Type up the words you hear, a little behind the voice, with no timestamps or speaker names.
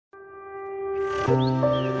म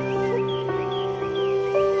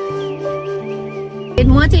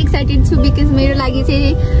चाहिँ एक्साइटेड छु बिकज मेरो लागि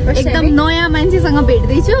चाहिँ एकदम नयाँ मान्छेसँग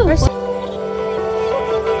भेट्दै छु।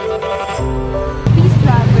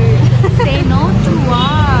 Say no to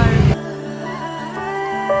war.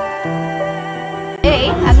 ए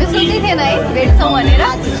हामी सोचेको थिएन है भेट्छौँ भनेर।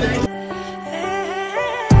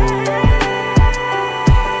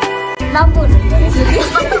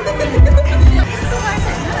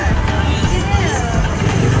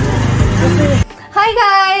 Hi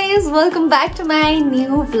guys, welcome back to my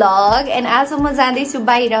new vlog and आज म जाँदैछु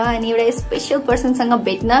बाहिर अनि एउटा स्पेशल पर्सनसँग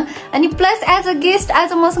भेट्न अनि प्लस एज अ गेस्ट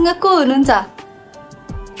आज मसँग को हुनुहुन्छ?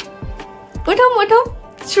 उठौ उठौ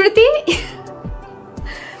श्रुति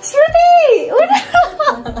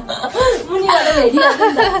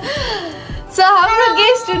सो हाम्रो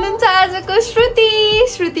गेस्ट हुनुहुन्छ आजको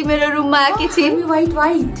श्रुति मेरो रुममा आएकी छिन्। वाइट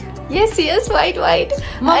यस वाइट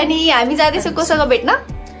अनि हामी जाँदैछौँ कोसँग भेट्न?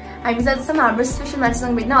 हामी जाँदैछौँ हाम्रो स्पेशल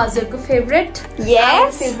मान्छेसँग भेट्न, हजुरको फेभरेट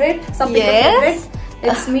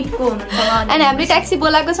इट्स मीट को हुनुहुन्छ अनि हामीले ट्याक्सी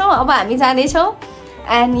बोलाएको छौँ। अब हामी जाँदैछौँ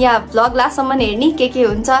एन्ड या भ्लग लास्टसम्म हेर्ने के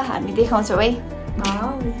हुन्छ हामी देखाउँछौँ है।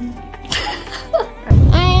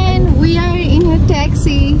 And we are in a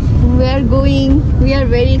taxi, we are going, we are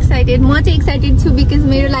very excited. म चाहिँ एक्साइटेड छु बिकज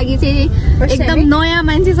मेरो लागि चाहिँ एकदम नयाँ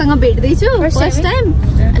मान्छेसँग भेट्दैछु फर्स्ट टाइम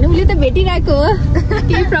अनि उसले त भेटिरहेको हो,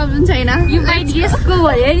 केही प्रब्लम छैन। यो माइट गेस्टको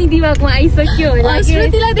भयो नि दिमागमा आइसक्यो होला।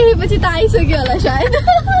 श्रुतिलाई देखेपछि त आइसक्यो होला सायद।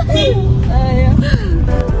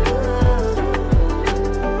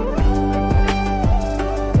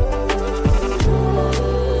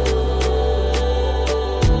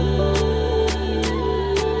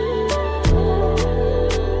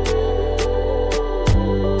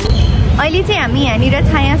 अहिले चाहिँ हामी यहाँनिर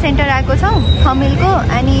छाया सेन्टर आएको छौँ खमेलको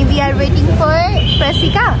अनि वी आर वेटिङ फर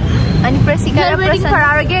प्रसिका अनि प्रसिका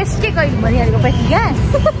र गेस्ट के कहिले भनिहालेको प्रसिका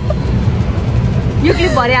यो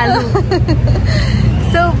clip भरिहाल्नु।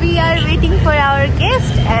 So we are waiting for our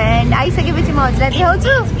guest and आइसकेपछि म हजुरलाई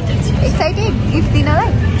देखाउँछु। एक्साइटेड गिफ्ट दिनलाई।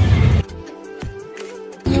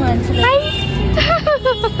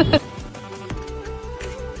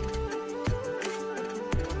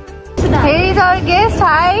 Here is our guest.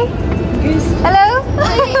 Hi. Hello.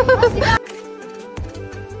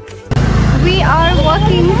 We are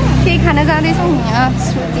walking. के खाना जाँदैछौँ यहाँ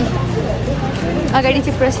श्रुति अगाडि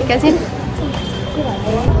चाहिँ प्रसिका चाहिँ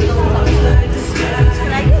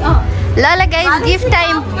ल guys gift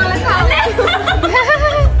time.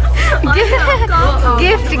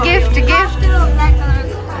 Gift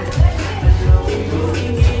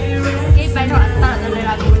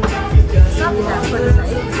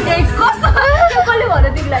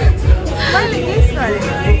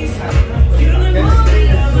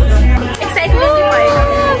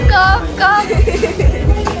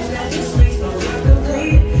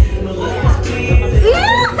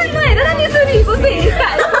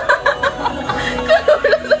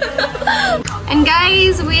And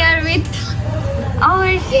guys, we are with our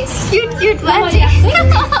cute one.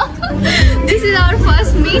 This is our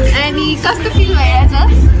first meet and कस्तो feel भइरहेछ?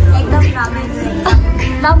 एकदम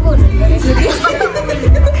राम्रो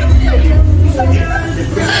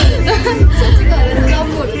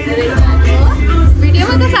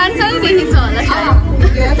भिडियोमा त सानो देखिन्छ होला सायद।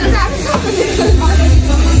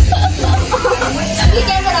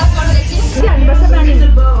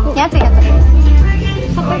 यहाँ चाहिँ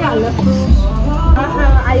सबै हाल्नु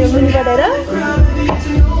आयो मुनि बढेर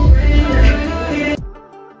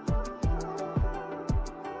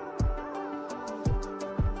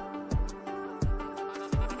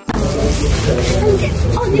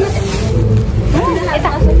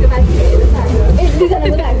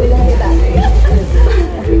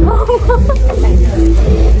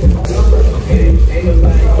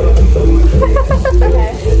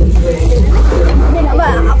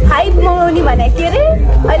अब 5 मगाउने भने के अरे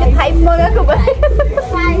अहिले 5 मगाएको भयो।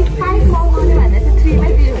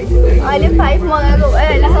 अहिले 5 मगाएको भयो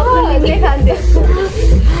अहिले सबैले खान्थ्यो।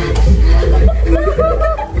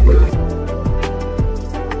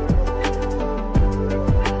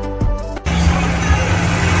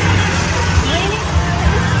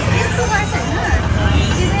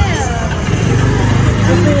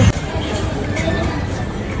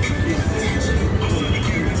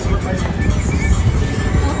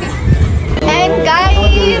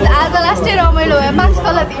 आज लास्टै रमाइलो भयो। मास्क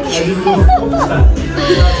कला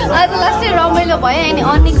आज लास्टै रमाइलो भयो अनि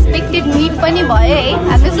अनएक्सपेक्टेड मिट पनि भयो है।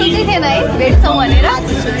 हामीले सोचेको थिएन है भेट्छौँ भनेर,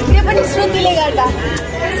 त्यो पनि श्रुतिले गर्दा।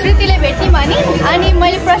 श्रुतिले भेट्ने भने अनि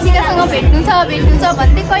मैले प्रसिकासँग भेट्नु छ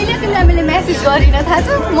भन्दै कहिले पनि हामीले मेसेज गरिन थाहा छ।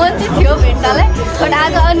 मन चाहिँ थियो भेट्नलाई, बट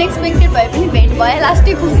आज अनएक्सपेक्टेड भए पनि भेट भयो।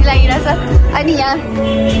 लास्टै खुसी लागिरहेछ। अनि यहाँ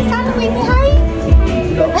सानो बहिनी high.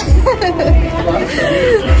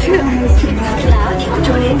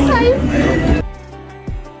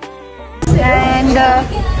 And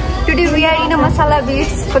today we are in a masala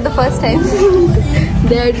beats for the first time.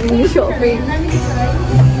 They are doing shopping.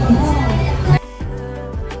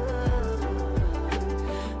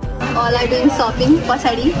 All are doing shopping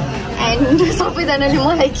पछाडि and सबैजनाले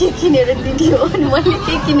मलाई के किनेर दिने हो अनि मैले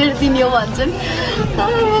के किनेर दिने हो भन्छन्। म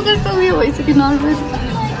कस्तो उयो भइसक्यो nervous.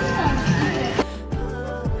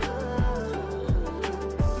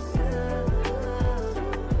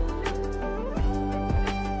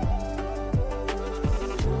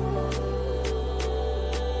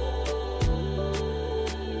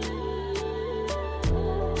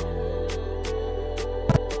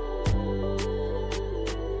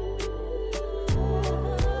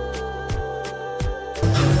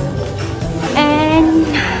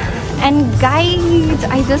 And guys,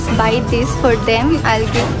 I just buy this for them. I'll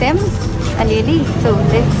give them a lily. So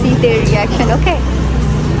let's see their reaction, okay?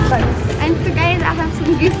 And so guys, I have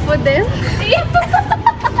some gift for them.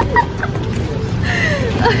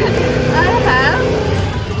 I have,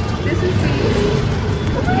 this is for you,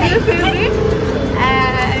 your favorite,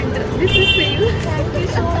 and this is for you. Thank you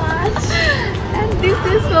so much. And this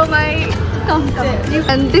is for my company.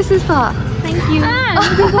 And this is for her. Thank you.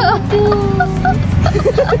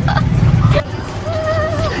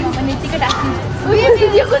 We will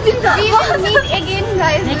meet again,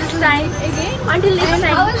 guys. Next time. Again. Until next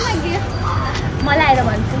time. How was my gift? Malaya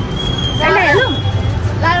banchu. Hello.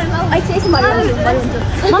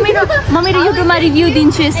 Mama YouTube ma review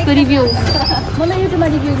dinchu yesko review. Mama YouTube ma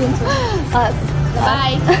review dinchu.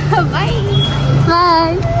 Bye. Bye.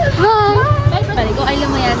 Bye. Bye. भनेको अहिले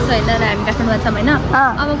म यहाँ छु हैन र हामी काठमाडौँमा छौँ हैन।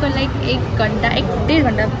 अबको लाइक 1 घण्टा 1.5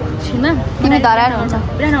 घण्टा छिनमा तिमी धरान हुन्छ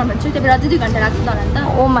बिहान आउनु भन्छु। त्यही भएर अझै 2 घण्टा लाग्छ धरान त।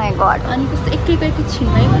 Oh my God. अनि कस्तो एकैको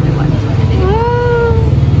छिनमै भनेर भन्छु।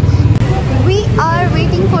 We are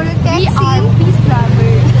waiting for a taxi. We are peace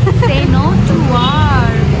lover. Say no to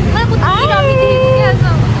war. मलाई बुद्धि रामी देखेको क्या छ।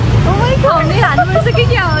 Oh my God. हामीले हान्नुपर्छ कि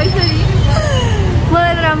क्या हो यसरी।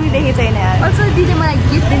 मलाई त राम्रै देखेको छैन यार। अल्सो दिदीले मलाई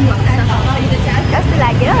गिफ्ट दिनु भएको छ। कस्तो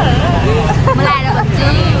लाग्यो? मलाई आएर भन्छु।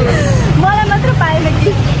 मलाई मात्र पाएन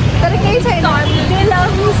गिफ्ट, तर केही छैन। They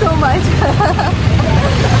love me so much.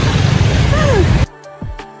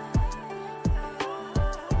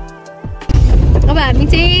 अब हामी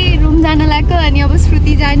चाहिँ रुम जान लाग्यो अनि अब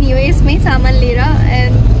श्रुति जाने हो यसमै सामान लिएर।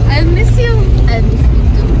 And I miss you. I miss you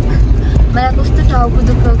to. मलाई कस्तो टाउको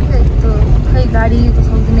दुख्छ कि यस्तो खै गाडी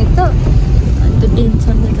सक्दैन एक त अनि त्यो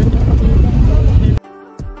टेन्सनले त।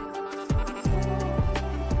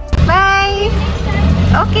 बाई।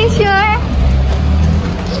 Okay sure.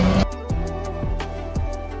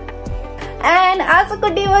 एन्ड आजको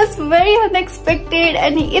डे वाज भेरी अनएक्सपेक्टेड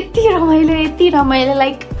अनि यति रमाइलो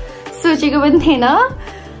लाइक सोचेको पनि थिएन।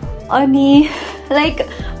 अनि लाइक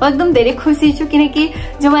एकदम धेरै खुसी छु किनकि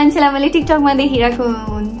जो मान्छेलाई मैले टिकटकमा देखिरहेको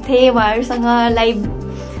थिएँ उहाँहरूसँग लाइभ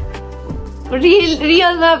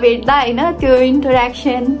रियलमा भेट्दा होइन त्यो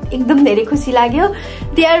इन्टरेक्सन एकदम धेरै खुसी लाग्यो।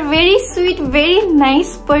 They are very sweet very nice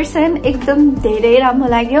person. एकदम धेरै राम्रो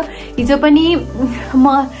लाग्यो। हिजो पनि म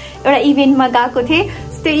एउटा इभेन्टमा गएको थिएँ।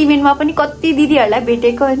 त्यो इभेन्टमा पनि कति दिदीहरूलाई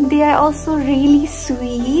भेटेको अनि they are also really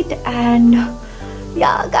sweet and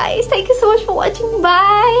yeah guys, thank you so much for watching.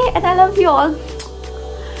 Bye and I love you all.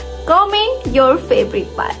 Comment your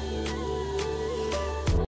favorite part.